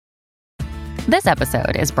This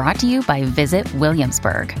episode is brought to you by Visit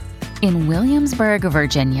Williamsburg. In Williamsburg,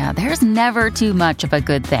 Virginia, there's never too much of a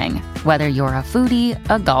good thing. Whether you're a foodie,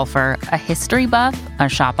 a golfer, a history buff, a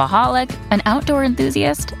shopaholic, an outdoor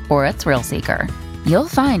enthusiast, or a thrill seeker, you'll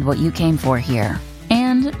find what you came for here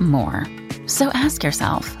and more. So ask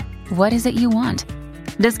yourself, what is it you want?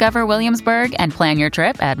 Discover Williamsburg and plan your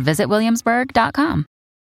trip at visitwilliamsburg.com.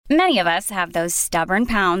 Many of us have those stubborn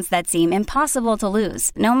pounds that seem impossible to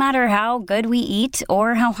lose, no matter how good we eat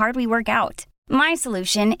or how hard we work out. My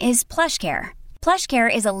solution is PlushCare.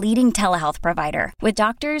 PlushCare is a leading telehealth provider with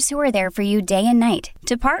doctors who are there for you day and night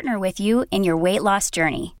to partner with you in your weight loss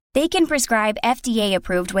journey. They can prescribe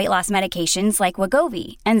FDA-approved weight loss medications like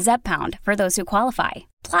Wegovy and Zepbound for those who qualify.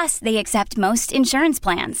 Plus, they accept most insurance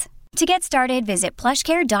plans. To get started, visit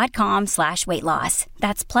plushcare.com/weightloss.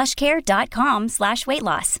 That's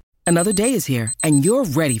plushcare.com/weightloss. Another day is here, and you're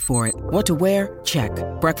ready for it. What to wear? Check.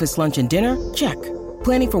 Breakfast, lunch, and dinner? Check.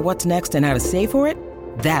 Planning for what's next and how to save for it?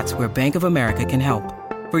 That's where Bank of America can help.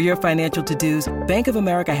 For your financial to-dos, Bank of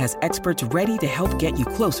America has experts ready to help get you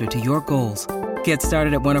closer to your goals. Get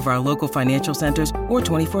started at one of our local financial centers or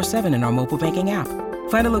 24/7 in our mobile banking app.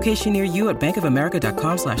 Find a location near you at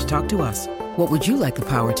bankofamerica.com/talktous. What would you like the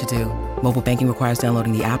power to do? Mobile banking requires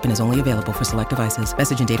downloading the app and is only available for select devices.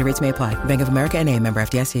 Message and data rates may apply. Bank of America N.A., member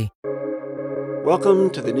FDIC. Welcome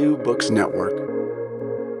to the New Books Network.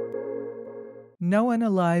 No one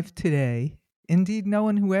alive today, indeed no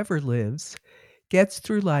one who ever lives, gets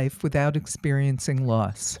through life without experiencing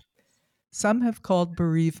loss. Some have called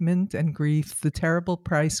bereavement and grief the terrible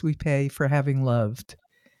price we pay for having loved.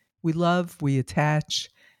 We love, we attach,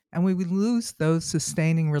 and when we lose those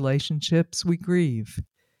sustaining relationships, we grieve.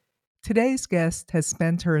 Today's guest has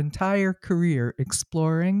spent her entire career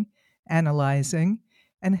exploring, analyzing,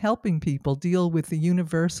 and helping people deal with the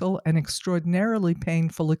universal and extraordinarily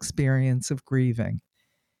painful experience of grieving.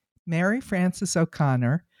 Mary Frances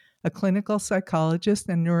O'Connor, a clinical psychologist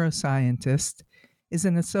and neuroscientist, is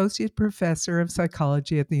an associate professor of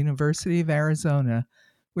psychology at the University of Arizona,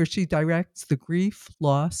 where she directs the Grief,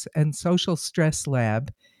 Loss, and Social Stress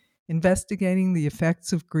Lab, investigating the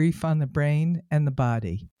effects of grief on the brain and the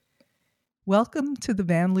body. Welcome to the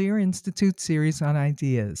Van Leer Institute series on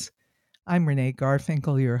ideas. I'm Renee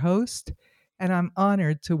Garfinkel, your host, and I'm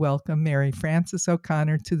honored to welcome Mary Frances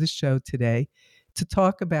O'Connor to the show today to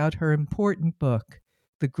talk about her important book,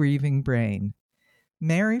 The Grieving Brain.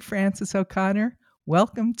 Mary Frances O'Connor,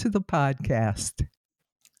 welcome to the podcast.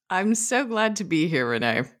 I'm so glad to be here,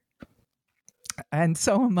 Renee. And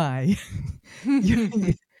so am I.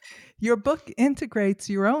 Your book integrates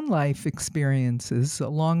your own life experiences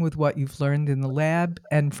along with what you've learned in the lab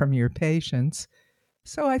and from your patients,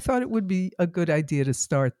 so I thought it would be a good idea to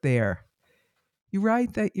start there. You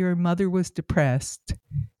write that your mother was depressed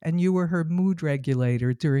and you were her mood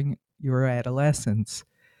regulator during your adolescence.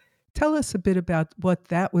 Tell us a bit about what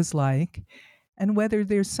that was like and whether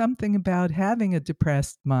there's something about having a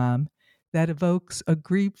depressed mom that evokes a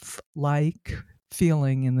grief-like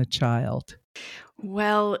feeling in the child.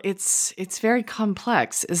 Well, it's very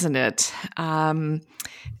complex, isn't it?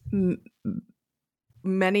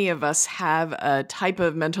 Many of us have a type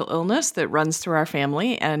of mental illness that runs through our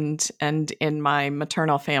family, and in my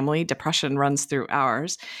maternal family, depression runs through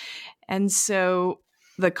ours. And so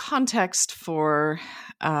the context for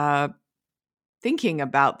thinking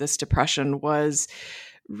about this depression was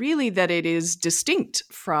really that it is distinct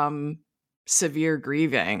from severe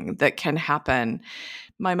grieving that can happen.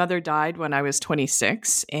 My mother died when I was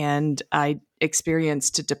 26, and I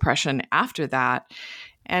experienced depression after that.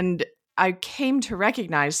 And I came to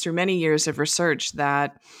recognize through many years of research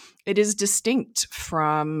that it is distinct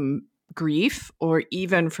from grief, or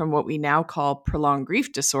even from what we now call prolonged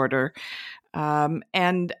grief disorder.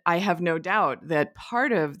 And I have no doubt that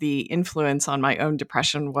part of the influence on my own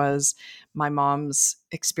depression was my mom's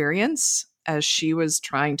experience as she was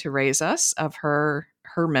trying to raise us, of her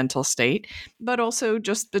mental state, but also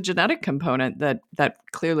just the genetic component that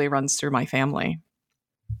clearly runs through my family.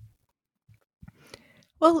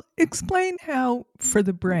 Well, explain how, for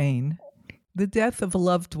the brain, the death of a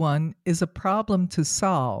loved one is a problem to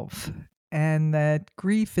solve, and that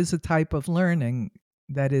grief is a type of learning,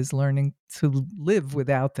 that is, learning to live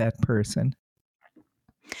without that person.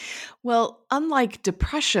 Well, unlike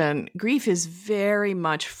depression, grief is very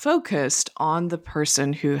much focused on the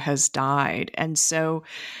person who has died. And so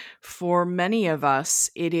for many of us,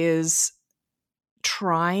 it is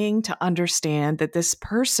trying to understand that this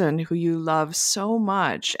person who you love so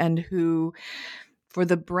much, and who, for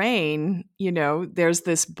the brain, there's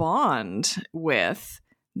this bond with,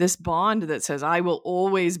 this bond that says, I will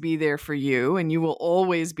always be there for you and you will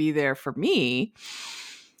always be there for me,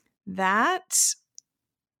 that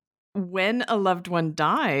when a loved one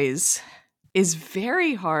dies is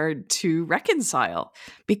very hard to reconcile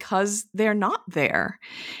because they're not there.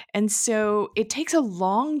 And so it takes a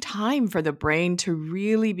long time for the brain to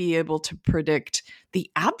really be able to predict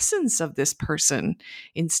the absence of this person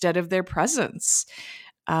instead of their presence.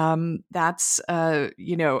 That's a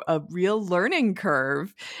real learning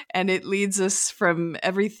curve, and it leads us from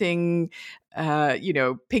everything,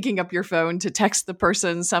 picking up your phone to text the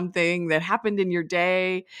person something that happened in your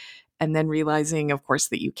day, and then realizing, of course,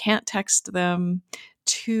 that you can't text them,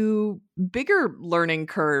 to bigger learning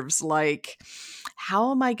curves like, how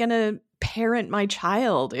am I going to parent my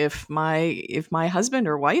child if my husband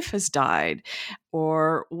or wife has died?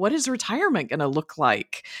 Or what is retirement going to look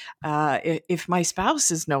like if my spouse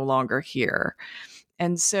is no longer here?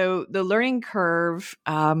 And so the learning curve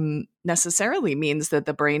necessarily means that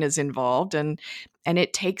the brain is involved, and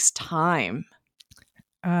it takes time.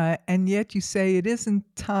 And yet you say it isn't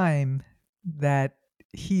time that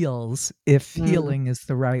heals, if healing is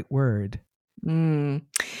the right word.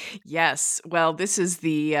 Yes. Well, this is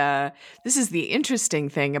the interesting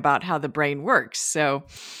thing about how the brain works. So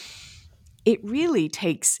it really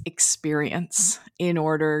takes experience in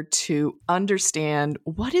order to understand,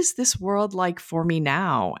 what is this world like for me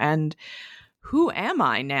now, and who am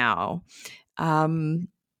I now?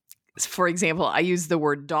 For example, I use the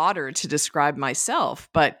word daughter to describe myself,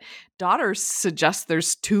 but daughter suggests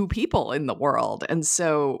there's two people in the world. And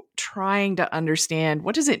so trying to understand,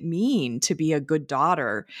 what does it mean to be a good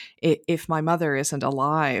daughter if my mother isn't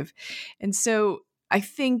alive? And so I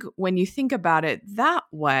think when you think about it that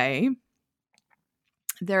way,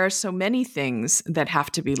 there are so many things that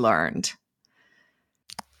have to be learned.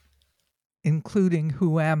 Including,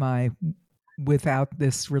 who am I without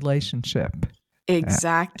this relationship?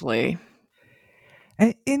 Exactly.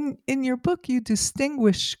 In your book, you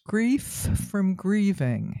distinguish grief from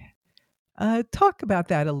grieving. Talk about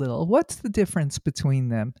that a little. What's the difference between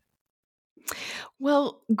them?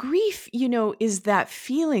 Well, grief, is that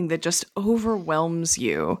feeling that just overwhelms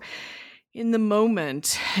you. In the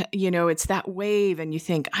moment, it's that wave, and you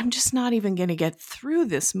think, I'm just not even going to get through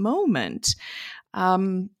this moment.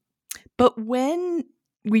 But when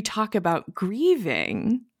we talk about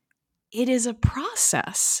grieving, it is a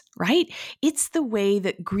process, right? It's the way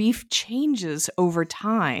that grief changes over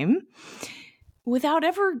time without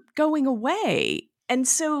ever going away. And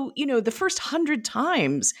so, the first 100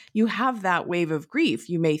 times you have that wave of grief,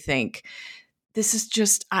 you may think, this is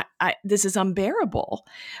just, this is unbearable.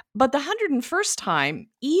 But the 101st time,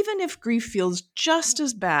 even if grief feels just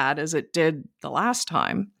as bad as it did the last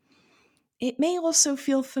time, it may also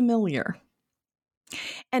feel familiar.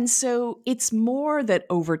 And so it's more that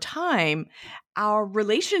over time, our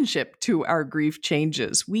relationship to our grief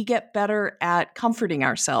changes. We get better at comforting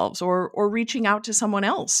ourselves or reaching out to someone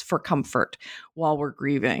else for comfort while we're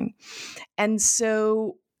grieving. And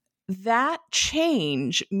so that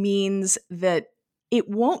change means that it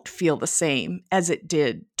won't feel the same as it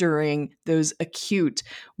did during those acute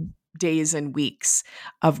days and weeks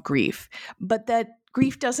of grief, but that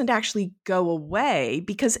grief doesn't actually go away,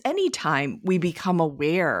 because anytime we become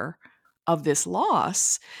aware of this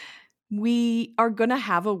loss, we are going to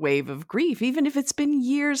have a wave of grief, even if it's been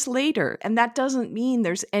years later. And that doesn't mean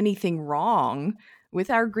there's anything wrong with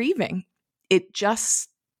our grieving. It just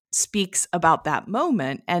speaks about that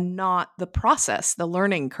moment and not the process, the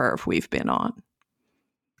learning curve we've been on.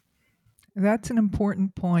 That's an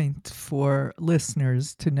important point for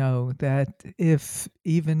listeners to know, that if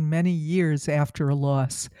even many years after a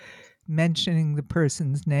loss, mentioning the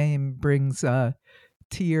person's name brings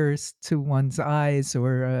tears to one's eyes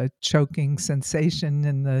or a choking sensation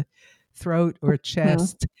in the throat or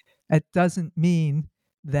chest, it doesn't mean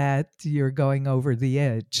that you're going over the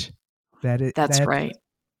edge. That's right.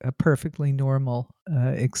 A perfectly normal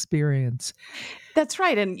experience. That's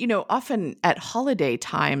right. And, often at holiday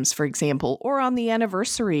times, for example, or on the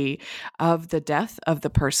anniversary of the death of the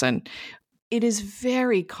person, it is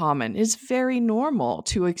very common, it's very normal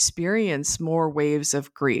to experience more waves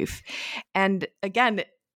of grief. And again,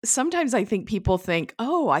 sometimes I think people think,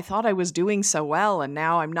 oh, I thought I was doing so well and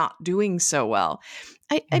now I'm not doing so well.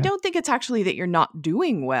 I don't think it's actually that you're not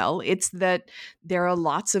doing well. It's that there are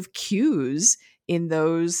lots of cues in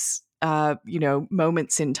those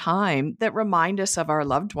moments in time that remind us of our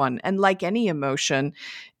loved one. And like any emotion,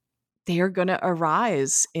 they are going to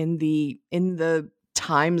arise in the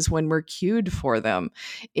times when we're cued for them.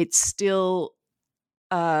 It's still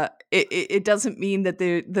it doesn't mean that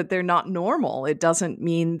they're not normal. It doesn't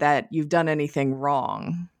mean that you've done anything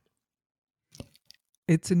wrong.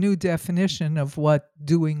 It's a new definition of what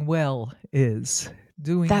doing well is.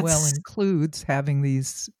 Doing well includes having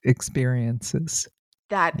these experiences.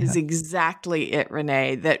 That is exactly it,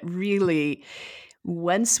 Renee. That really,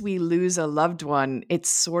 once we lose a loved one, it's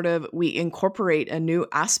sort of, we incorporate a new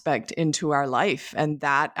aspect into our life. And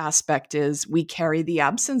that aspect is we carry the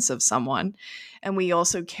absence of someone. And we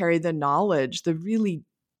also carry the knowledge, the really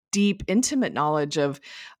deep, intimate knowledge of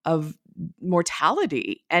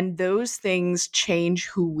mortality, and those things change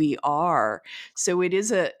who we are. So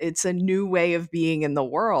it's a new way of being in the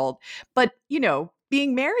world. But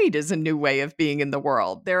being married is a new way of being in the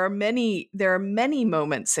world. There are many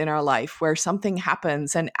moments in our life where something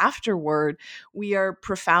happens, and afterward we are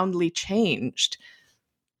profoundly changed.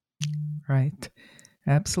 Right.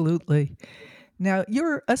 Absolutely. Now,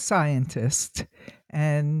 you're a scientist,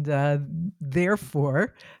 and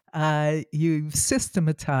therefore you've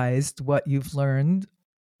systematized what you've learned,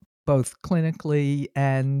 both clinically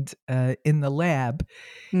and in the lab,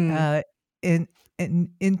 into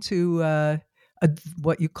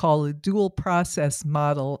what you call a dual process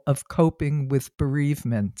model of coping with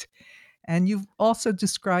bereavement. And you've also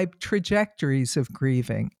described trajectories of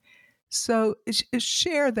grieving. So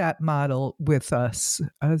share that model with us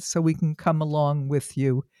so we can come along with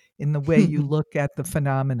you in the way you look at the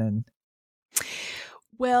phenomenon.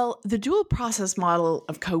 Well, the dual process model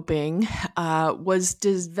of coping was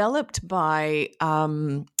developed by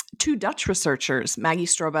two Dutch researchers, Maggie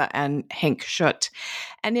Strobbe and Henk Schut.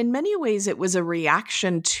 And in many ways, it was a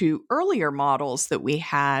reaction to earlier models that we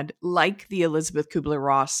had, like the Elisabeth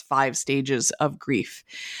Kubler-Ross 5 stages of grief.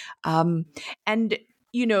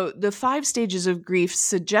 The 5 stages of grief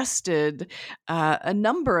suggested a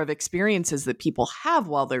number of experiences that people have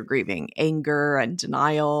while they're grieving: anger and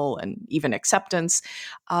denial and even acceptance.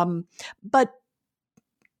 But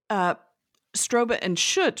Strobbe and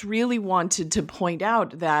Schut really wanted to point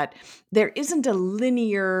out that there isn't a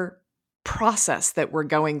linear process that we're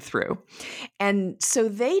going through. And so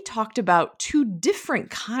they talked about 2 different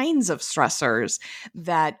kinds of stressors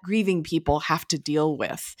that grieving people have to deal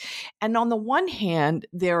with. And on the one hand,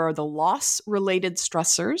 there are the loss-related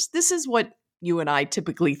stressors. This is what you and I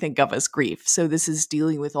typically think of as grief. So this is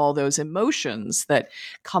dealing with all those emotions that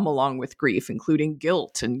come along with grief, including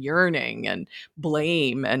guilt and yearning and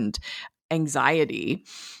blame and anxiety.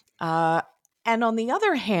 And on the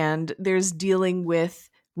other hand, there's dealing with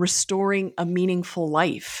restoring a meaningful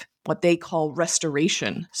life, what they call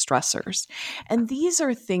restoration stressors. And these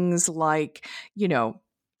are things like,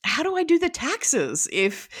 how do I do the taxes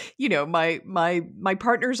if, my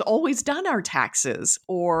partner's always done our taxes?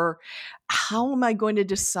 Or how am I going to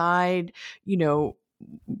decide,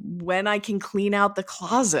 when I can clean out the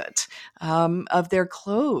closet of their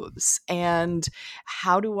clothes? And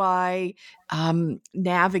how do I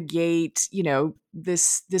navigate,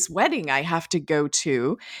 this wedding I have to go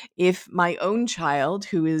to if my own child,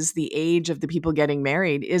 who is the age of the people getting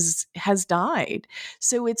married, has died?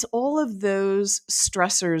 So it's all of those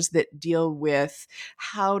stressors that deal with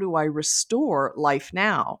how do I restore life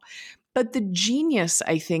now? But the genius,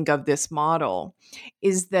 I think, of this model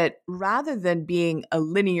is that rather than being a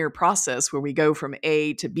linear process where we go from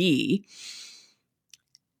A to B,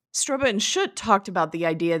 Strobbe and Schut talked about the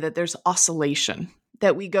idea that there's oscillation,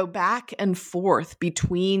 that we go back and forth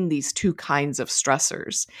between these 2 kinds of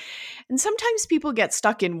stressors. And sometimes people get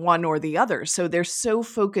stuck in one or the other. So they're so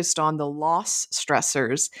focused on the loss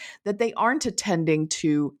stressors that they aren't attending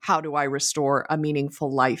to how do I restore a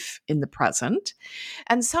meaningful life in the present.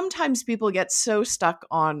 And sometimes people get so stuck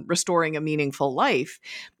on restoring a meaningful life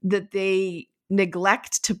that they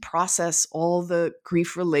neglect to process all the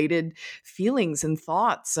grief-related feelings and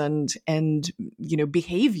thoughts and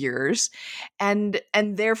behaviors, and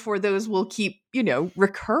therefore those will keep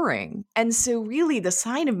recurring. And so really the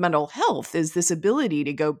sign of mental health is this ability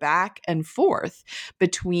to go back and forth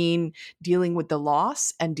between dealing with the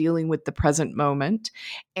loss and dealing with the present moment,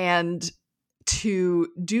 and to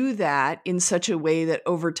do that in such a way that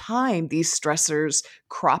over time these stressors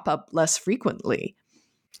crop up less frequently.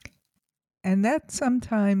 And that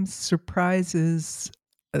sometimes surprises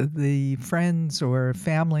the friends or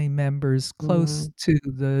family members close to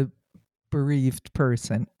the bereaved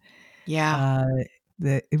person. Yeah.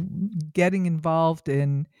 Getting involved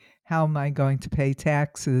in how am I going to pay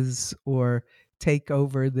taxes or take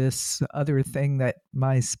over this other thing that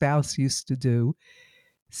my spouse used to do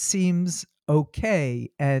seems okay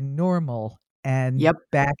and normal and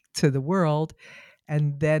back to the world.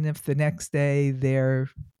 And then if the next day they're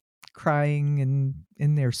crying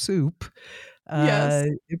in their soup, uh, Yes.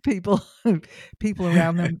 people people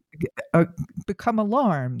around them become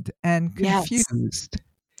alarmed and Yes. confused.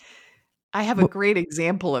 I have a Wh- great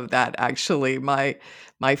example of that, actually. My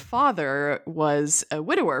father was a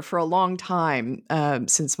widower for a long time,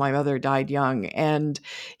 since my mother died young, and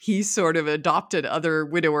he sort of adopted other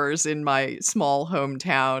widowers in my small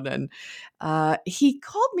hometown. And he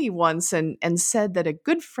called me once and said that a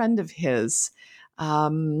good friend of his,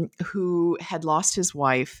 who had lost his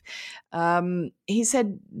wife, he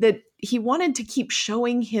said that he wanted to keep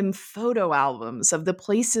showing him photo albums of the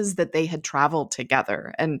places that they had traveled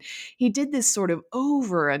together. And he did this sort of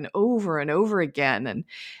over and over and over again. And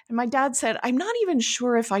my dad said, I'm not even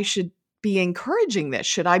sure if I should be encouraging this.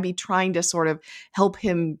 Should I be trying to sort of help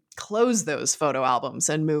him close those photo albums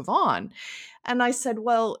and move on? And I said,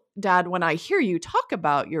 well, Dad, when I hear you talk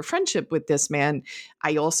about your friendship with this man,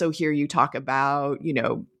 I also hear you talk about,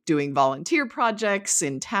 doing volunteer projects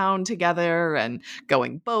in town together and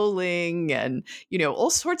going bowling and, all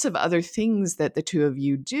sorts of other things that the two of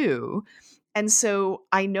you do. And so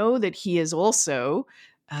I know that he is also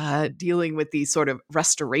dealing with these sort of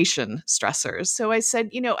restoration stressors. So I said,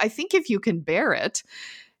 I think if you can bear it,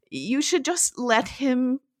 you should just let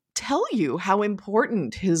him tell you how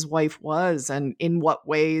important his wife was and in what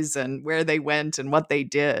ways and where they went and what they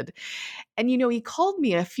did. And, he called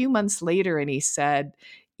me a few months later and he said,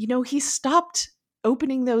 he stopped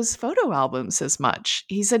opening those photo albums as much.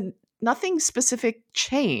 He said, nothing specific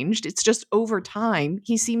changed. It's just over time,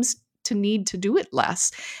 he seems to need to do it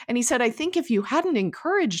less. And he said, I think if you hadn't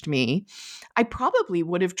encouraged me, I probably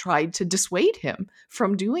would have tried to dissuade him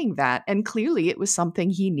from doing that. And clearly it was something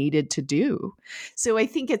he needed to do. So I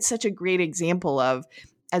think it's such a great example of,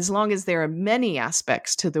 as long as there are many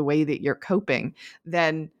aspects to the way that you're coping,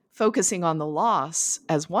 then focusing on the loss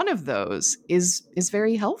as one of those is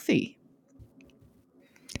very healthy.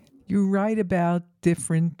 You write about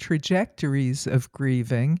different trajectories of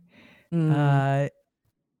grieving. Mm. Uh,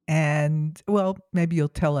 and, well, maybe you'll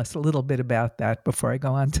tell us a little bit about that before I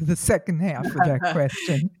go on to the second half of that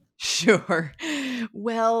question. Sure.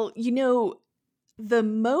 Well, the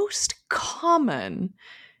most common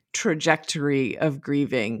trajectory of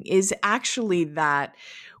grieving is actually that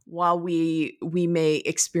while we may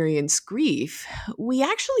experience grief, we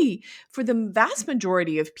actually, for the vast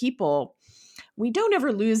majority of people, we don't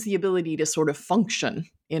ever lose the ability to sort of function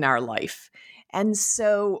in our life. And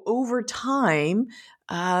so over time,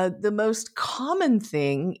 the most common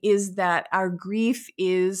thing is that our grief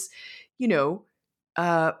is,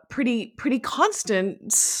 pretty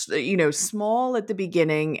constant, small at the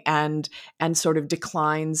beginning and sort of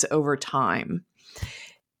declines over time.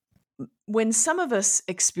 When some of us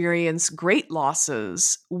experience great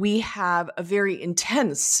losses, we have a very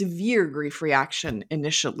intense, severe grief reaction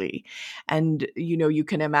initially. And, you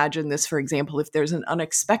can imagine this, for example, if there's an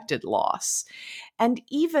unexpected loss. And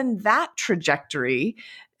even that trajectory,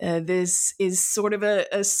 this is sort of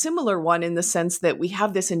a similar one in the sense that we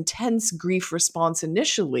have this intense grief response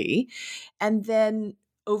initially, and then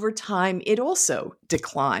over time, it also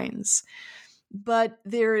declines. But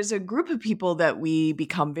there is a group of people that we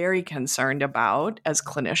become very concerned about as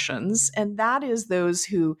clinicians, and that is those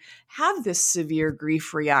who have this severe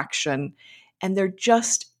grief reaction, and there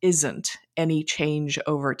just isn't any change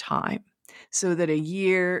over time. So that a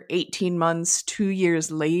year, 18 months, 2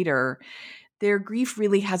 years later, their grief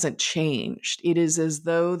really hasn't changed. It is as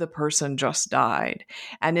though the person just died.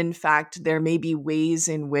 And in fact, there may be ways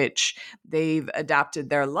in which they've adapted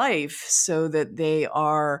their life so that they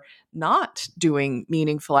are not doing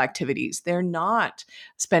meaningful activities. They're not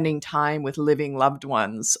spending time with living loved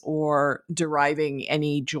ones or deriving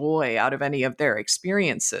any joy out of any of their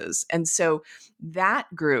experiences. And so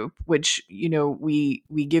that group, which,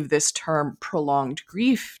 we give this term prolonged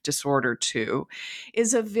grief disorder to,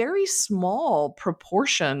 is a very small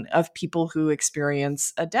proportion of people who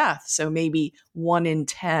experience a death. So maybe 1 in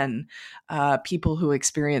 10 people who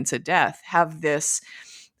experience a death have this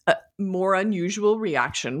more unusual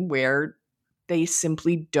reaction where they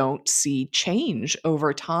simply don't see change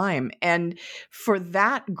over time. And for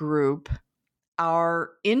that group, our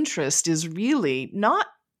interest is really not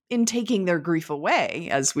in taking their grief away,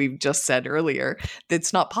 as we've just said earlier.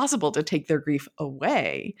 It's not possible to take their grief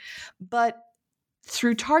away, but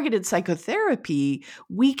through targeted psychotherapy,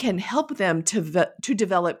 we can help them to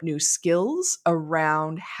develop new skills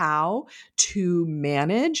around how to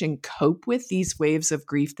manage and cope with these waves of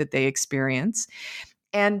grief that they experience,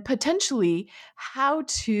 and potentially how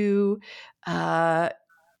to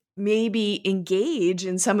maybe engage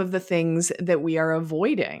in some of the things that we are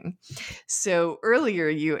avoiding. So earlier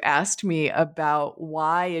you asked me about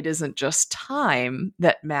why it isn't just time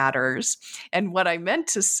that matters. And what I meant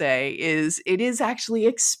to say is it is actually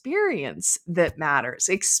experience that matters,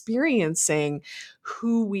 experiencing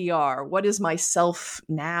who we are. What does myself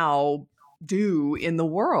now do in the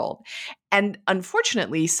world? And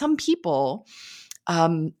unfortunately, some people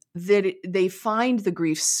that they find the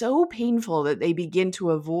grief so painful that they begin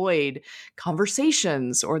to avoid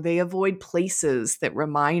conversations, or they avoid places that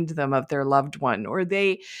remind them of their loved one, or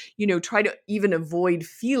they, try to even avoid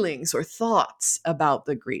feelings or thoughts about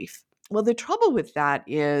the grief. Well, the trouble with that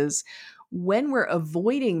is when we're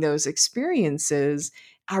avoiding those experiences,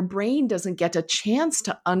 our brain doesn't get a chance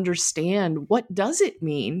to understand what does it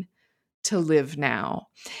mean to live now.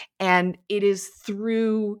 And it is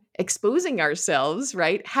through exposing ourselves,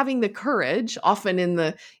 right? Having the courage, often in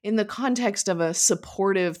the context of a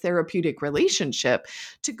supportive therapeutic relationship,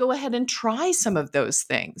 to go ahead and try some of those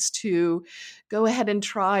things, to go ahead and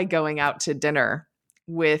try going out to dinner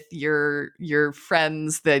with your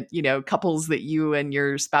friends that, couples that you and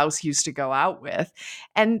your spouse used to go out with.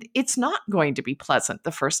 And it's not going to be pleasant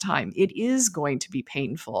the first time. It is going to be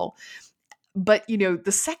painful. But,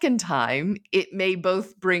 the second time, it may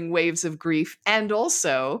both bring waves of grief and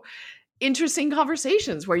also interesting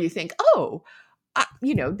conversations where you think,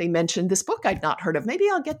 they mentioned this book I'd not heard of. Maybe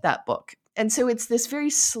I'll get that book. And so it's this very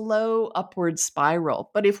slow upward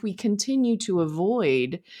spiral. But if we continue to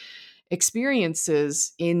avoid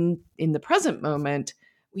experiences in the present moment,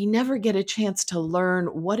 we never get a chance to learn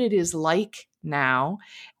what it is like now,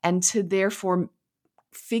 and to therefore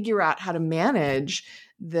figure out how to manage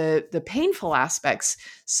the painful aspects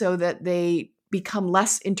so that they become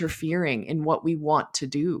less interfering in what we want to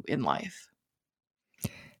do in life.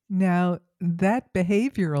 Now, that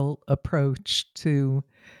behavioral approach to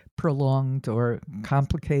prolonged or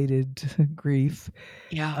complicated grief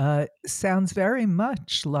sounds very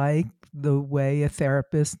much like the way a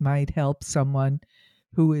therapist might help someone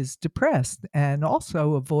who is depressed, and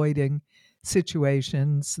also avoiding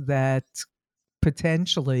situations that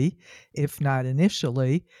potentially, if not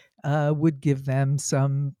initially, would give them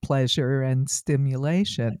some pleasure and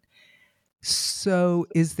stimulation. So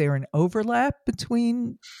is there an overlap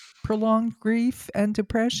between prolonged grief and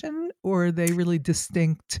depression, or are they really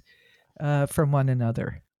distinct from one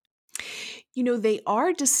another? They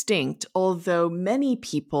are distinct, although many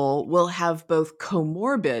people will have both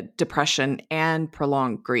comorbid depression and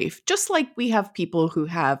prolonged grief, just like we have people who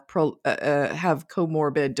have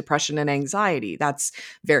comorbid depression and anxiety. That's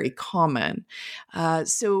very common.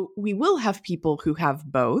 So we will have people who have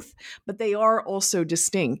both, but they are also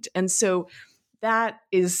distinct. And so that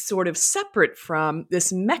is sort of separate from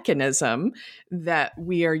this mechanism that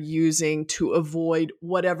we are using to avoid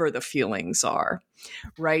whatever the feelings are,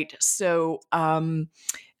 right? So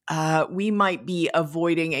we might be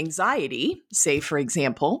avoiding anxiety, say, for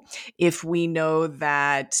example, if we know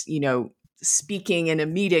that, speaking in a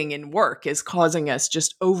meeting in work is causing us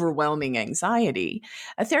just overwhelming anxiety.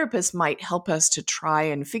 A therapist might help us to try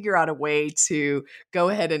and figure out a way to go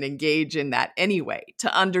ahead and engage in that anyway,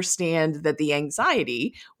 to understand that the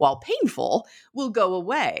anxiety, while painful, will go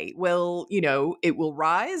away. It will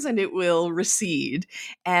rise and it will recede,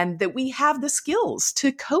 and that we have the skills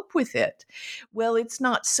to cope with it. Well, it's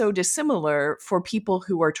not so dissimilar for people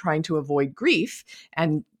who are trying to avoid grief,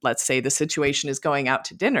 and let's say the situation is going out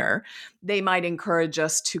to dinner. They might encourage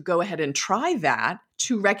us to go ahead and try that,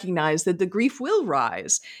 to recognize that the grief will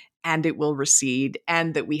rise and it will recede,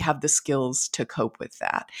 and that we have the skills to cope with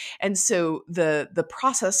that. And so the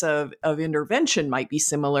process of intervention might be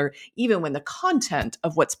similar, even when the content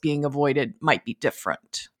of what's being avoided might be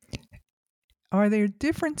different. Are there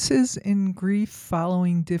differences in grief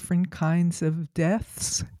following different kinds of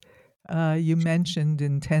deaths? You mentioned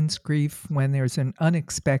intense grief when there's an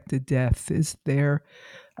unexpected death. Is there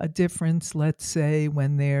a difference, let's say,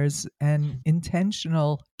 when there's an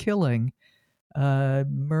intentional killing,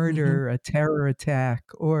 murder, a terror attack,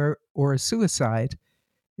 or a suicide?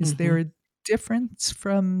 Is there a difference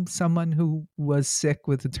from someone who was sick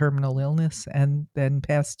with a terminal illness and then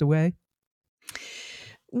passed away?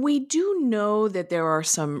 We do know that there are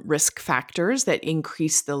some risk factors that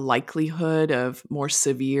increase the likelihood of more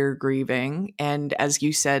severe grieving. And as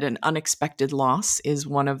you said, an unexpected loss is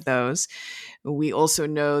one of those. We also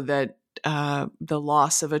know that the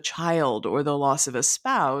loss of a child or the loss of a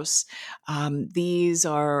spouse, these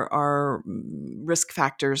are risk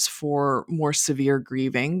factors for more severe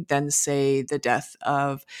grieving than, say, the death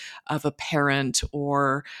of a parent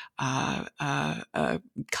or a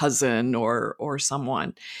cousin or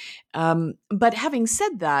someone. But having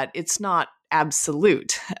said that, it's not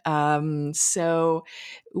absolute. So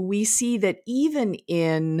we see that even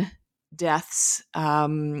in deaths,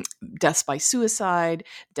 deaths by suicide,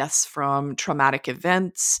 deaths from traumatic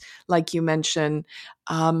events, like you mentioned,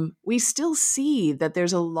 we still see that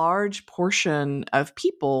there's a large portion of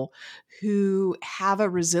people who have a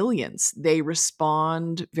resilience. They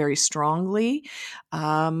respond very strongly,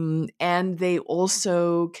 and they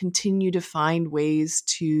also continue to find ways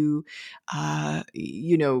to,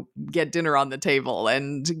 get dinner on the table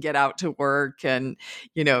and get out to work and,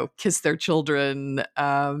 kiss their children.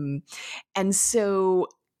 And so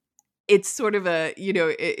it's sort of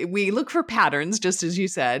we look for patterns, just as you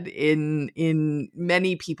said, in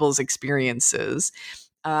many people's experiences.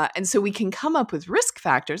 And so we can come up with risk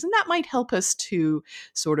factors, and that might help us to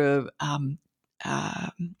sort of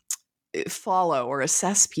follow or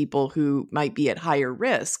assess people who might be at higher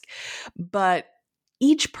risk. But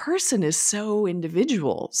each person is so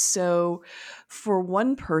individual. So for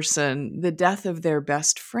one person, the death of their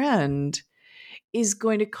best friend is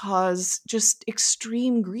going to cause just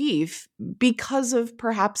extreme grief because of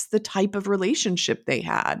perhaps the type of relationship they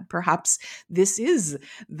had. Perhaps this is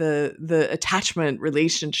the attachment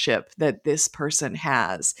relationship that this person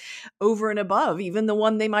has over and above even the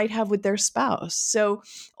one they might have with their spouse. So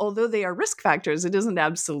although they are risk factors, it isn't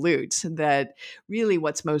absolute. That really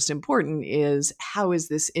what's most important is, how is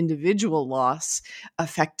this individual loss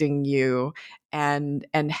affecting you, and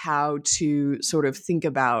how to sort of think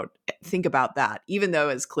about that, even though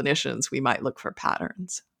as clinicians we might look for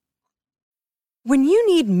patterns. When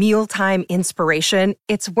you need mealtime inspiration,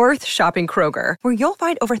 it's worth shopping Kroger, where you'll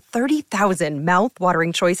find over 30,000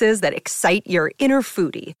 mouth-watering choices that excite your inner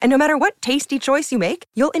foodie. And no matter what tasty choice you make,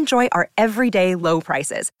 you'll enjoy our everyday low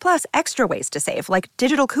prices, plus extra ways to save, like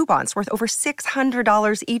digital coupons worth over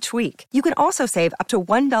 $600 each week. You can also save up to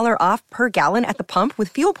 $1 off per gallon at the pump with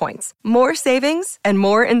fuel points. More savings and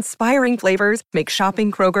more inspiring flavors make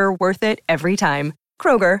shopping Kroger worth it every time.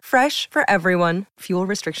 Kroger, fresh for everyone. Fuel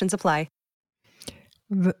restrictions apply.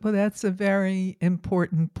 Well, that's a very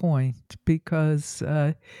important point because,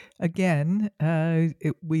 again,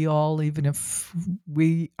 we all, even if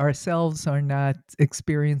we ourselves are not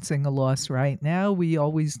experiencing a loss right now, we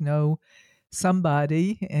always know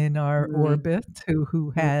somebody in our orbit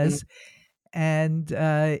who has. And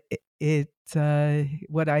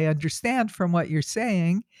what I understand from what you're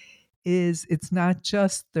saying is it's not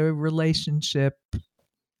just the relationship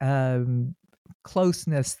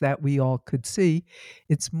closeness that we all could see.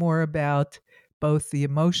 It's more about both the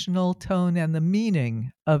emotional tone and the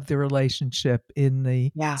meaning of the relationship in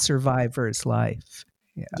the survivor's life.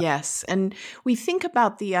 Yeah. Yes. And we think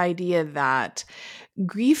about the idea that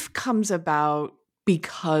grief comes about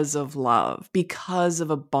because of love, because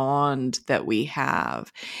of a bond that we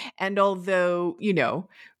have. And although,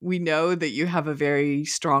 we know that you have a very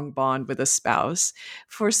strong bond with a spouse,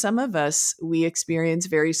 for some of us, we experience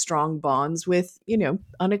very strong bonds with,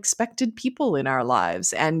 unexpected people in our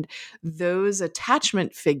lives. And those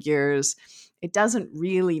attachment figures, it doesn't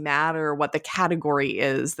really matter what the category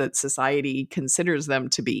is that society considers them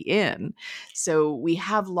to be in. So we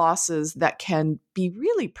have losses that can be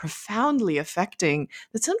really profoundly affecting,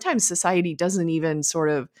 that sometimes society doesn't even sort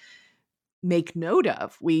of make note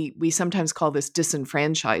of. We sometimes call this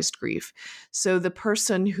disenfranchised grief. So the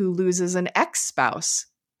person who loses an ex-spouse,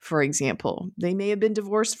 for example, they may have been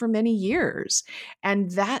divorced for many years,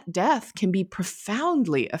 and that death can be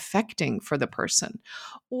profoundly affecting for the person.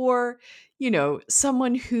 Or,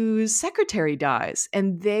 someone whose secretary dies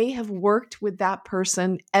and they have worked with that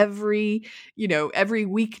person every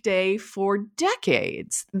weekday for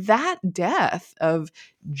decades. That death of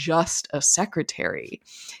just a secretary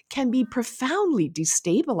can be profoundly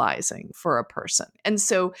destabilizing for a person. And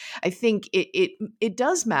so I think it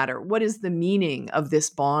does matter. What is the meaning of this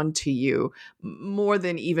bond to you, more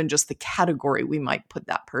than even just the category we might put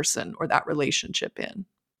that person or that relationship in?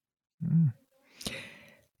 Mm.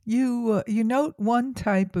 You note one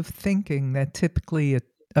type of thinking that typically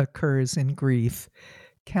occurs in grief,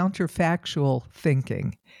 counterfactual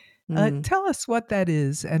thinking. Tell us what that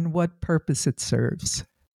is and what purpose it serves.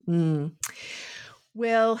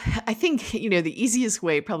 Well, I think, the easiest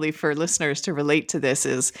way probably for listeners to relate to this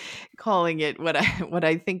is calling it what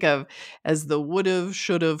I think of as the would've,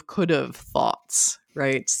 should've, could've thoughts,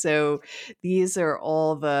 right? So these are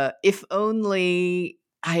all the if only,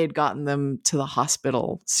 I had gotten them to the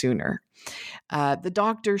hospital sooner. The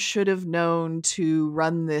doctor should have known to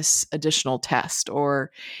run this additional test,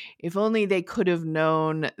 or if only they could have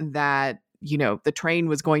known that, the train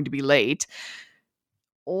was going to be late.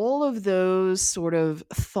 All of those sort of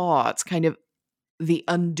thoughts, kind of the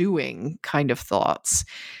undoing kind of thoughts,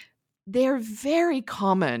 they're very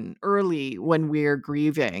common early when we're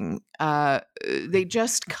grieving. They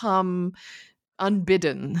just come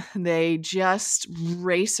unbidden. They just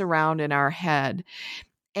race around in our head.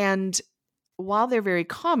 And while they're very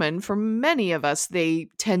common, for many of us, they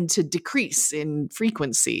tend to decrease in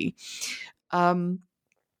frequency.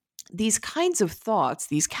 These kinds of thoughts,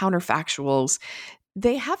 these counterfactuals,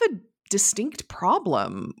 they have a distinct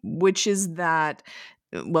problem, which is that,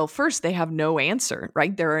 well, first, they have no answer,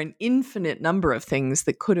 right? There are an infinite number of things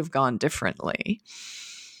that could have gone differently.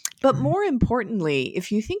 But more importantly,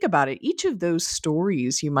 if you think about it, each of those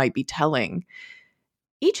stories you might be telling,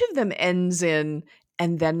 each of them ends in,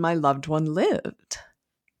 and then my loved one lived.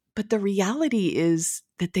 But the reality is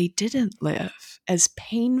that they didn't live, as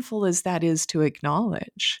painful as that is to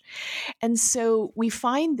acknowledge. And so we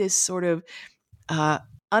find this sort of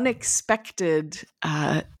unexpected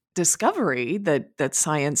discovery that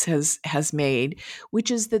science has made,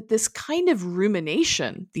 which is that this kind of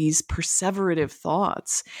rumination, these perseverative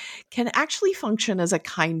thoughts, can actually function as a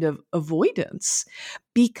kind of avoidance,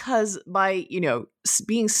 because by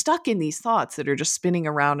being stuck in these thoughts that are just spinning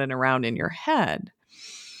around and around in your head,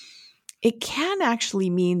 it can actually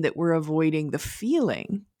mean that we're avoiding the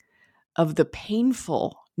feeling of the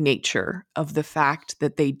painful nature of the fact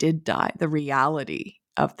that they did die, the reality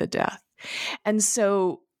of the death. And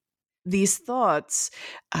so these thoughts,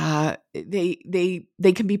 they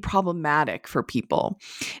can be problematic for people.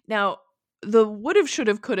 Now, the would have, should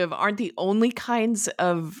have, could have aren't the only kinds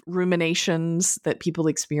of ruminations that people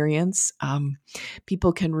experience.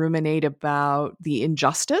 People can ruminate about the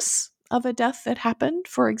injustice of a death that happened,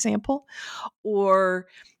 for example, or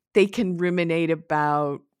they can ruminate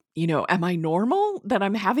about, am I normal that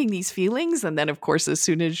I'm having these feelings? And then, of course, as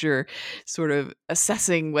soon as you're sort of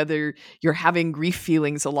assessing whether you're having grief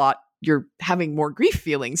feelings a lot, you're having more grief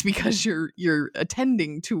feelings because you're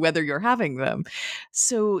attending to whether you're having them.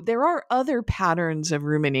 So there are other patterns of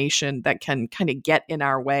rumination that can kind of get in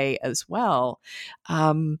our way as well.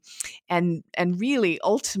 And really,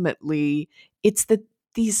 ultimately, it's that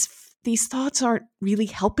these thoughts aren't really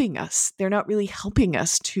helping us. They're not really helping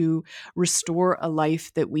us to restore a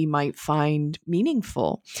life that we might find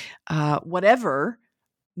meaningful, whatever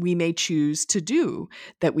we may choose to do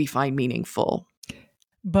that we find meaningful.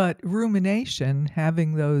 But rumination,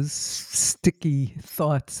 having those sticky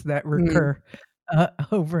thoughts that recur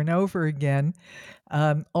over and over again,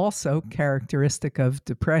 also characteristic of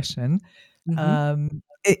depression.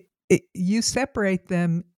 You separate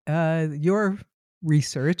them, your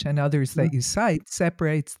research and others that you cite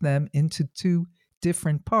separates them into two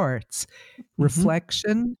different parts,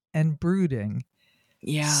 reflection and brooding.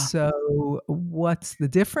 Yeah. So what's the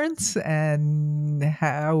difference, and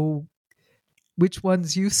which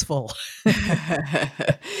one's useful?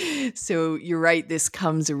 So you're right. This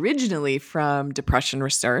comes originally from depression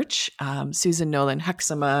research. Susan Nolan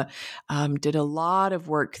Huxama did a lot of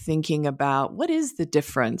work thinking about what is the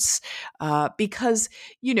difference, because,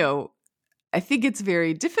 I think it's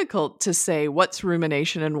very difficult to say what's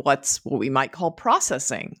rumination and what's what we might call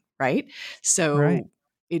processing, right? So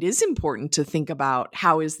it is important to think about,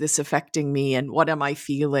 how is this affecting me and what am I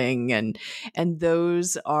feeling? And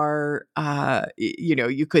those are,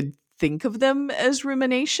 you could think of them as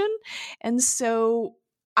rumination. And so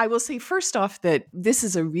I will say first off that this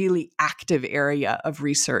is a really active area of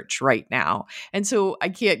research right now. And so I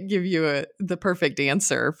can't give you the perfect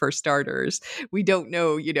answer for starters. We don't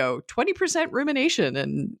know, 20% rumination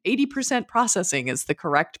and 80% processing is the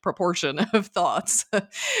correct proportion of thoughts.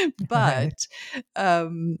 But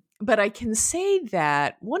I can say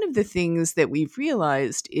that one of the things that we've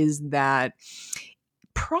realized is that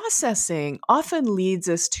processing often leads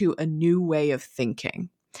us to a new way of thinking.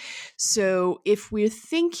 So if we're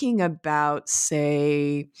thinking about,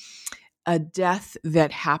 say, a death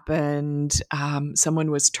that happened,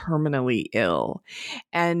 someone was terminally ill,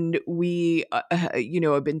 and we,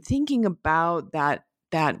 have been thinking about that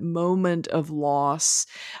moment of loss,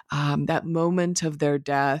 that moment of their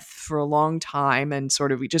death for a long time, and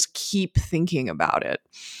sort of we just keep thinking about it.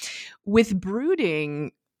 With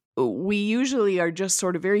brooding, we usually are just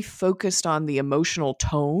sort of very focused on the emotional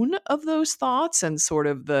tone of those thoughts and sort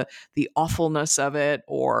of the awfulness of it,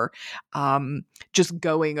 or just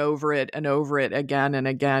going over it and over it again and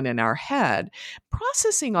again in our head.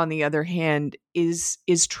 Processing, on the other hand, is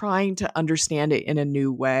trying to understand it in a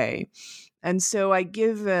new way. And so I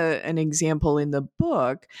give an example in the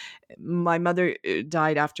book. My mother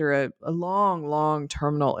died after a long, long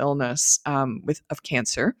terminal illness of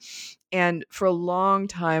cancer. And for a long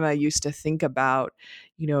time, I used to think about,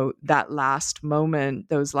 that last moment,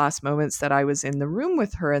 those last moments that I was in the room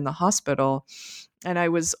with her in the hospital. And I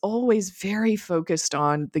was always very focused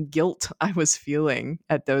on the guilt I was feeling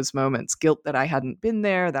at those moments, guilt that I hadn't been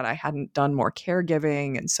there, that I hadn't done more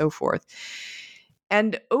caregiving and so forth.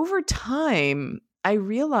 And over time, I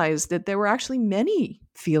realized that there were actually many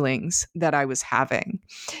feelings that I was having.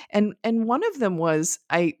 And one of them was,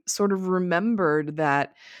 I sort of remembered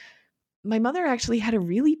that my mother actually had a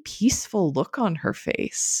really peaceful look on her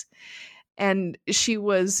face. And she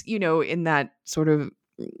was, in that sort of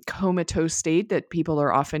comatose state that people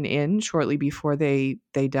are often in shortly before they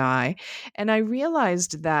die. And I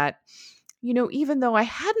realized that, even though I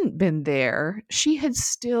hadn't been there, she had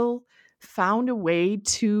still found a way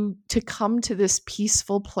to come to this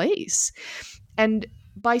peaceful place. And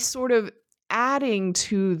by sort of adding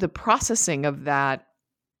to the processing of that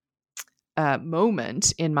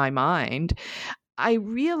moment in my mind, I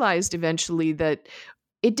realized eventually that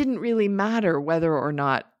it didn't really matter whether or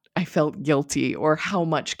not I felt guilty or how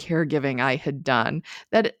much caregiving I had done.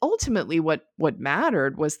 That ultimately what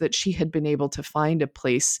mattered was that she had been able to find a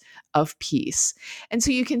place of peace. And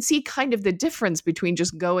so you can see kind of the difference between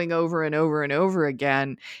just going over and over and over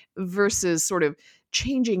again versus sort of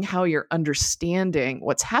changing how you're understanding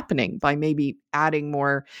what's happening by maybe adding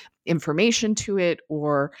more information to it,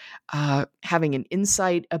 or having an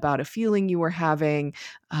insight about a feeling you were having.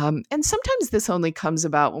 And sometimes this only comes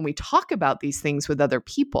about when we talk about these things with other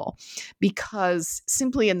people, because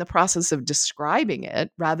simply in the process of describing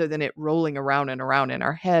it, rather than it rolling around and around in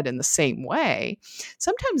our head in the same way,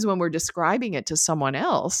 sometimes when we're describing it to someone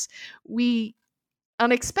else, we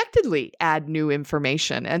unexpectedly add new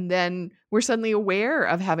information, and then we're suddenly aware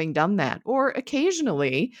of having done that. Or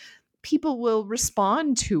occasionally, people will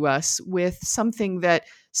respond to us with something that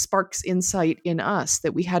sparks insight in us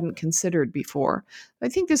that we hadn't considered before. I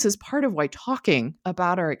think this is part of why talking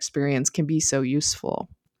about our experience can be so useful.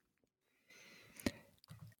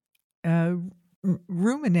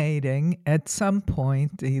 Ruminating at some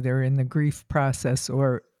point, either in the grief process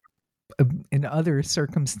or in other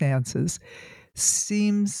circumstances,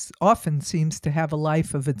 often seems to have a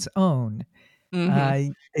life of its own.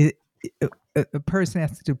 Mm-hmm. A person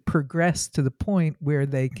has to progress to the point where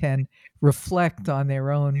they can reflect on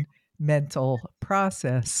their own mental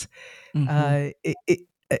process. Mm-hmm.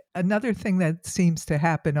 Another thing that seems to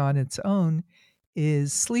happen on its own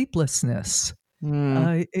is sleeplessness.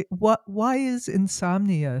 Why is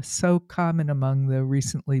insomnia so common among the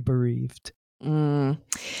recently bereaved?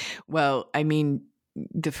 Well, I mean,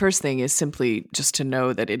 the first thing is simply just to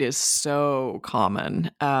know that it is so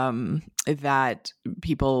common that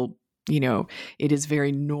people, it is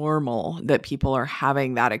very normal that people are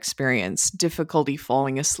having that experience, difficulty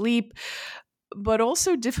falling asleep, but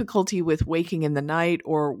also difficulty with waking in the night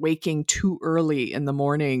or waking too early in the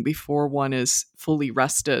morning before one is fully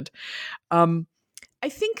rested. I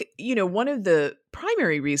think, one of the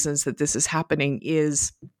primary reasons that this is happening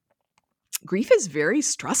is grief is very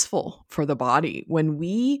stressful for the body. When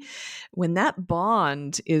that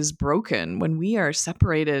bond is broken, when we are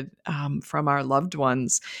separated from our loved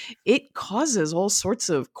ones, it causes all sorts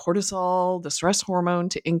of cortisol, the stress hormone,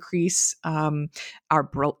 to increase.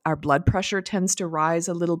 Our blood pressure tends to rise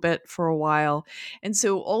a little bit for a while. And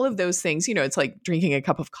so all of those things, it's like drinking a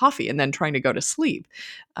cup of coffee and then trying to go to sleep.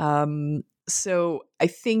 So I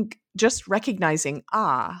think just recognizing,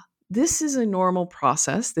 this is a normal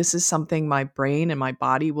process, this is something my brain and my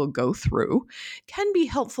body will go through, can be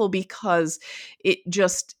helpful because it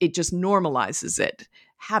just normalizes it.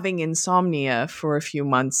 Having insomnia for a few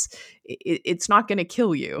months, it's not going to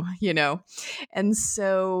kill you, And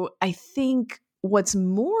so I think what's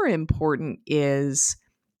more important is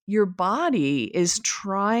your body is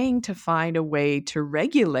trying to find a way to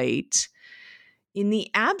regulate in the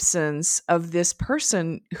absence of this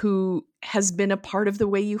person who has been a part of the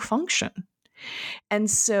way you function.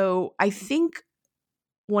 And so I think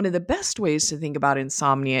one of the best ways to think about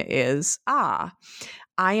insomnia is, I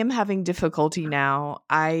am having difficulty now.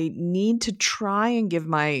 I need to try and give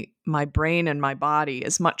my brain and my body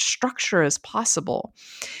as much structure as possible.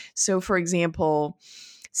 So for example,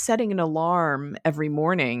 setting an alarm every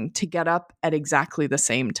morning to get up at exactly the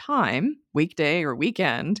same time, weekday or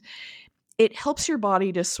weekend, it helps your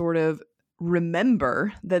body to sort of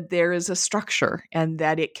remember that there is a structure and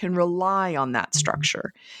that it can rely on that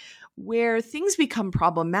structure. Where things become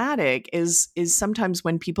problematic is sometimes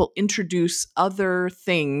when people introduce other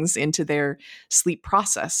things into their sleep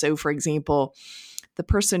process. So, for example, the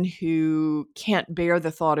person who can't bear the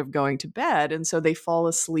thought of going to bed, and so they fall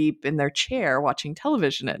asleep in their chair watching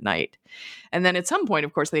television at night. And then at some point,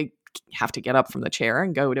 of course, they have to get up from the chair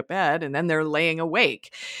and go to bed, and then they're laying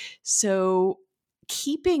awake. So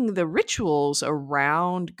keeping the rituals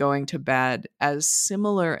around going to bed as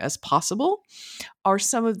similar as possible are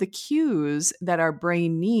some of the cues that our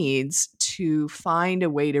brain needs to find a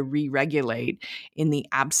way to re-regulate in the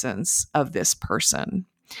absence of this person.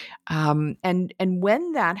 And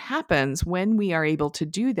when that happens, when we are able to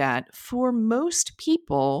do that, for most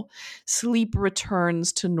people, sleep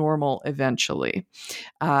returns to normal eventually.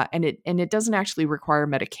 And it doesn't actually require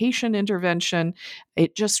medication intervention.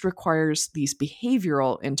 It just requires these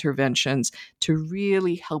behavioral interventions to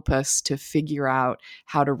really help us to figure out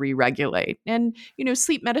how to re-regulate. And,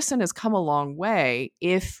 sleep medicine has come a long way.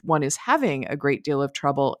 If one is having a great deal of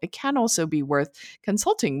trouble, it can also be worth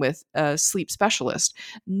consulting with a sleep specialist,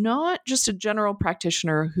 not just a general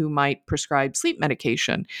practitioner who might prescribe sleep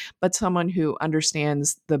medication, but someone who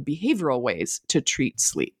understands the behavioral ways to treat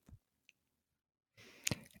sleep.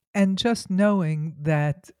 And just knowing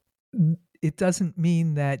that it doesn't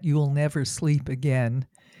mean that you will never sleep again.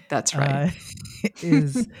 That's right.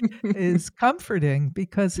 Is comforting,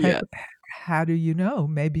 because how do you know?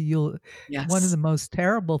 Maybe you'll. Yes. One of the most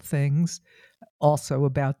terrible things, also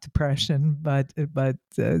about depression, but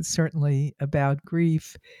certainly about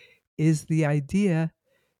grief, is the idea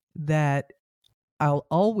that I'll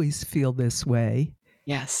always feel this way.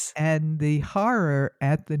 Yes. And the horror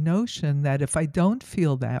at the notion that if I don't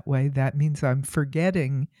feel that way, that means I'm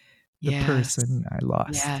forgetting the person I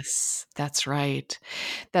lost. Yes, that's right.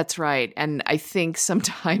 That's right. And I think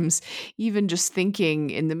sometimes even just thinking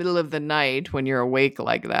in the middle of the night when you're awake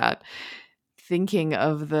like that, thinking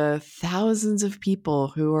of the thousands of people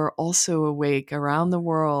who are also awake around the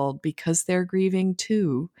world because they're grieving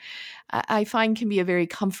too, I find can be a very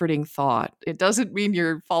comforting thought. It doesn't mean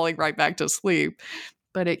you're falling right back to sleep,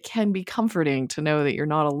 but it can be comforting to know that you're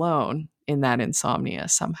not alone in that insomnia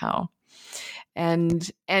somehow. And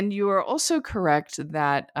you are also correct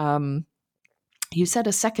that you said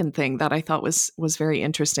a second thing that I thought was very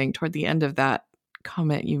interesting toward the end of that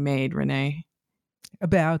comment you made, Renee.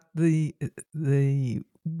 About the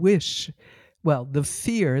wish, the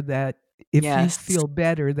fear that if you feel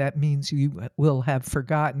better, that means you will have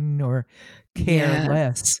forgotten or care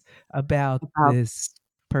less about this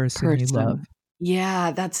person you love.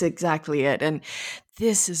 Yeah, that's exactly it. And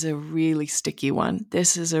this is a really sticky one.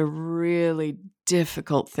 This is a really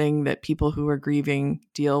difficult thing that people who are grieving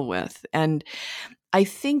deal with. And I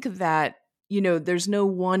think that, there's no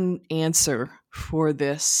one answer for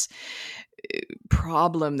this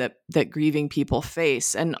problem that grieving people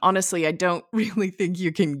face. And honestly, I don't really think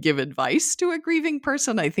you can give advice to a grieving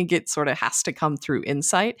person. I think it sort of has to come through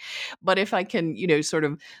insight. But if I can, sort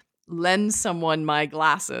of lend someone my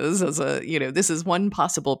glasses as this is one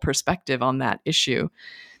possible perspective on that issue.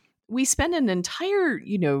 We spend an entire,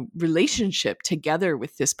 relationship together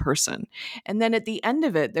with this person. And then at the end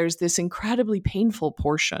of it, there's this incredibly painful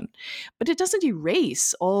portion, but it doesn't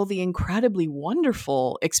erase all the incredibly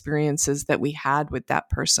wonderful experiences that we had with that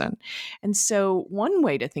person. And so one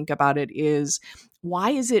way to think about it is,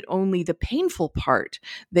 why is it only the painful part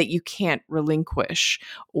that you can't relinquish?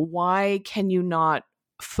 Why can you not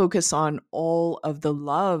focus on all of the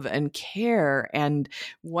love and care and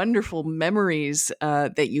wonderful memories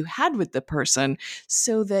that you had with the person,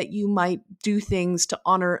 so that you might do things to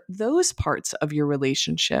honor those parts of your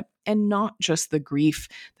relationship and not just the grief,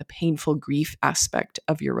 the painful grief aspect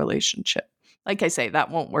of your relationship. Like I say,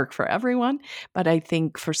 that won't work for everyone, but I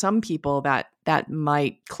think for some people that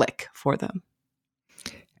might click for them.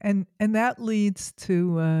 And that leads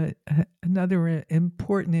to another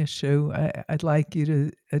important issue I'd like you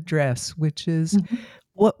to address, which is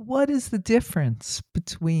what is the difference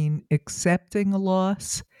between accepting a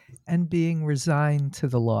loss and being resigned to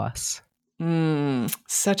the loss?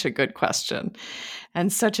 Such a good question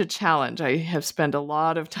and such a challenge. I have spent a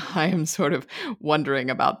lot of time sort of wondering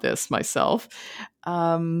about this myself.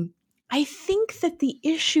 I think that the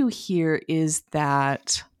issue here is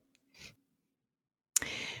that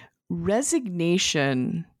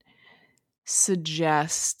resignation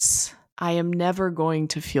suggests I am never going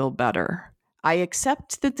to feel better. I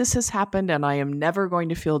accept that this has happened and I am never going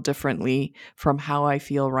to feel differently from how I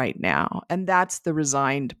feel right now. And that's the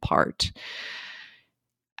resigned part.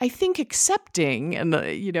 I think accepting, and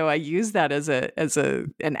I use that as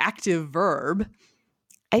an active verb.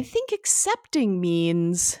 I think accepting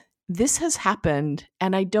means this has happened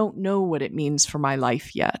and I don't know what it means for my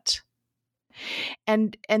life yet.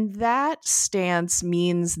 And that stance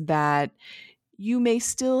means that you may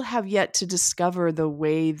still have yet to discover the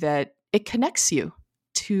way that it connects you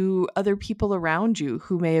to other people around you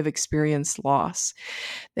who may have experienced loss.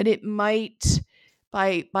 That it might,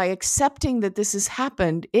 by accepting that this has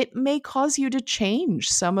happened, it may cause you to change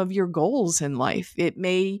some of your goals in life. It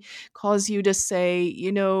may cause you to say,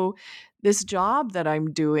 this job that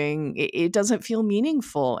I'm doing, it doesn't feel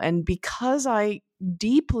meaningful. And because I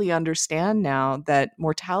deeply understand now that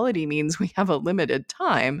mortality means we have a limited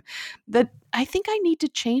time, that I think I need to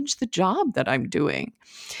change the job that I'm doing.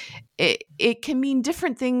 It can mean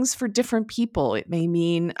different things for different people. It may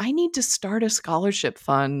mean I need to start a scholarship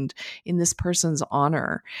fund in this person's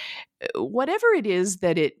honor. Whatever it is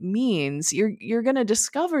that it means, you're going to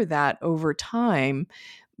discover that over time.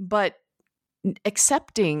 But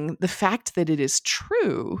accepting the fact that it is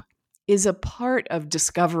true is a part of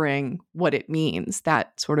discovering what it means.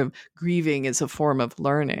 That sort of grieving is a form of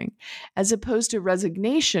learning, as opposed to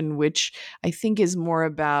resignation, which I think is more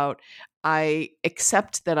about, I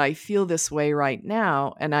accept that I feel this way right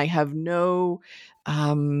now, and I have no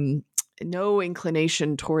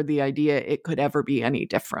inclination toward the idea it could ever be any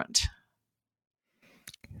different.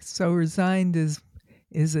 So resigned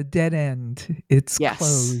is a dead end. It's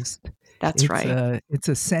closed. That's right. It's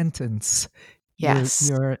a sentence.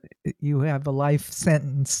 Yes. You have a life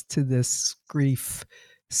sentence to this grief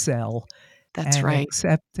cell. That's right.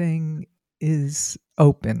 Accepting is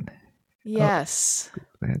open. Yes.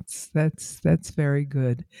 That's very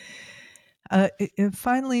good. And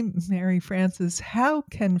finally, Mary Frances, how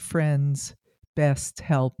can friends best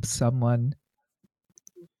help someone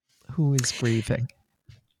who is grieving?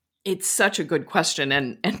 It's such a good question.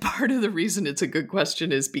 And part of the reason it's a good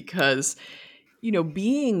question is because,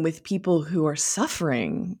 being with people who are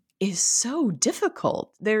suffering is so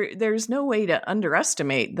difficult. There's no way to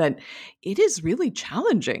underestimate that it is really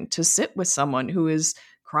challenging to sit with someone who is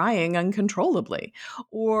crying uncontrollably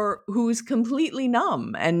or who's completely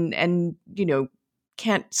numb and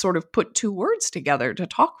can't sort of put two words together to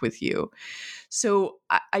talk with you. So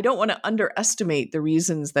I don't want to underestimate the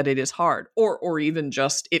reasons that it is hard, or even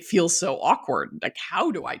just it feels so awkward. Like, how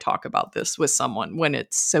do I talk about this with someone when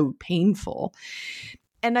it's so painful?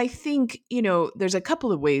 And I think, there's a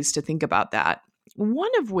couple of ways to think about that.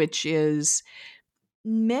 One of which is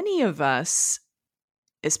many of us,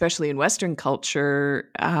 especially in Western culture,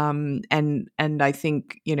 and I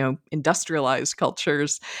think, industrialized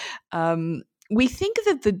cultures, we think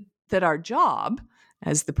that our job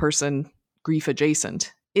as the person grief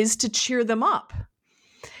adjacent is to cheer them up.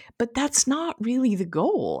 But that's not really the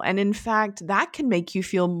goal. And in fact, that can make you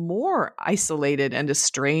feel more isolated and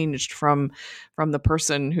estranged from the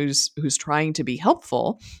person who's trying to be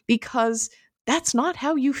helpful, because that's not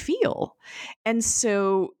how you feel. And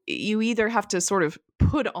so you either have to sort of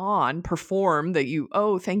perform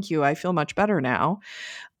that thank you, I feel much better now,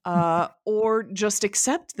 or just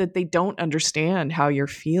accept that they don't understand how you're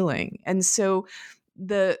feeling. And so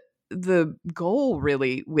the goal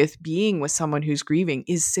really with being with someone who's grieving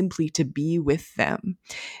is simply to be with them.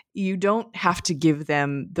 You don't have to give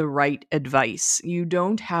them the right advice. You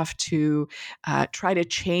don't have to try to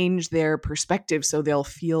change their perspective so they'll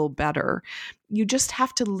feel better. You just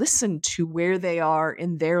have to listen to where they are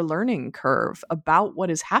in their learning curve about what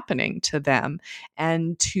is happening to them,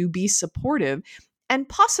 and to be supportive and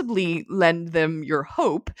possibly lend them your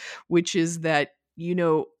hope, which is that,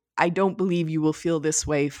 I don't believe you will feel this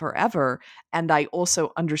way forever. And I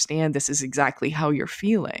also understand this is exactly how you're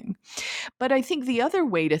feeling. But I think the other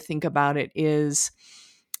way to think about it is,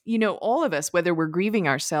 all of us, whether we're grieving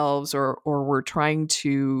ourselves or we're trying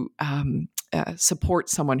to support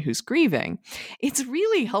someone who's grieving, it's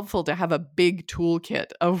really helpful to have a big toolkit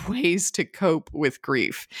of ways to cope with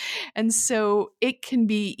grief. And so it can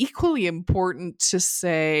be equally important to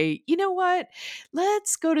say, you know what,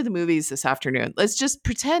 let's go to the movies this afternoon. Let's just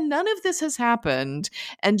pretend none of this has happened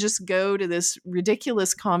and just go to this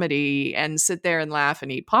ridiculous comedy and sit there and laugh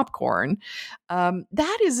and eat popcorn.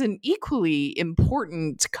 That is an equally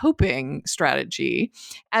important coping strategy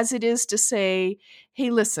as it is to say, hey,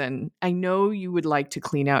 listen, I know you would like to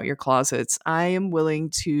clean out your closets. I am willing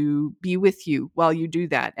to be with you while you do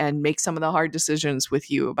that and make some of the hard decisions with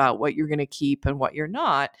you about what you're going to keep and what you're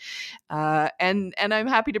not. And I'm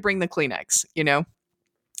happy to bring the Kleenex,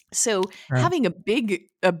 So Right. having a big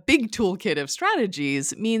toolkit of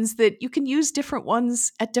strategies means that you can use different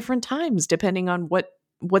ones at different times depending on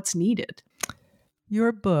what's needed.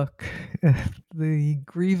 Your book, The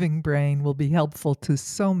Grieving Brain, will be helpful to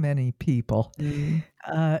so many people.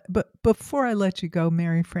 But before I let you go,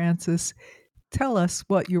 Mary Frances, tell us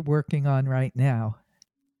what you're working on right now.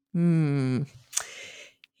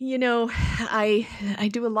 You know, I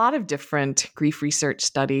do a lot of different grief research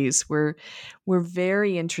studies. We're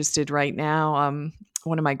very interested right now.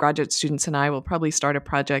 One of my graduate students and I will probably start a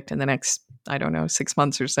project in the next, 6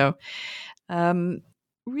 months or so.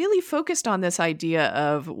 Really focused on this idea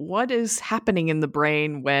of what is happening in the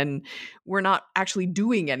brain when we're not actually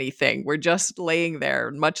doing anything. We're just laying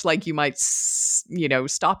there, much like you might,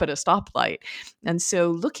 stop at a stoplight. And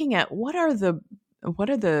so looking at what are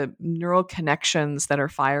the neural connections that are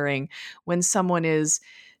firing when someone is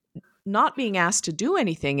not being asked to do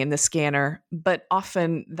anything in the scanner, but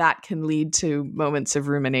often that can lead to moments of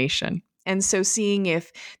rumination. And so seeing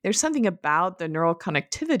if there's something about the neural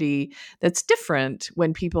connectivity that's different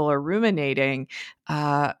when people are ruminating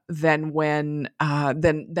than when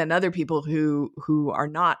than other people who are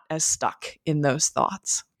not as stuck in those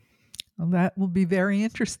thoughts. Well, that will be very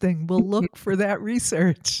interesting. We'll look for that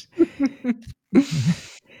research.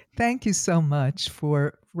 Thank you so much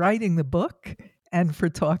for writing the book and for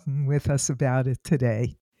talking with us about it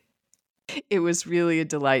today. It was really a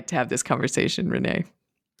delight to have this conversation, Renee.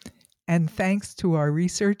 And thanks to our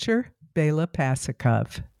researcher, Bela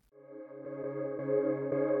Pasikov.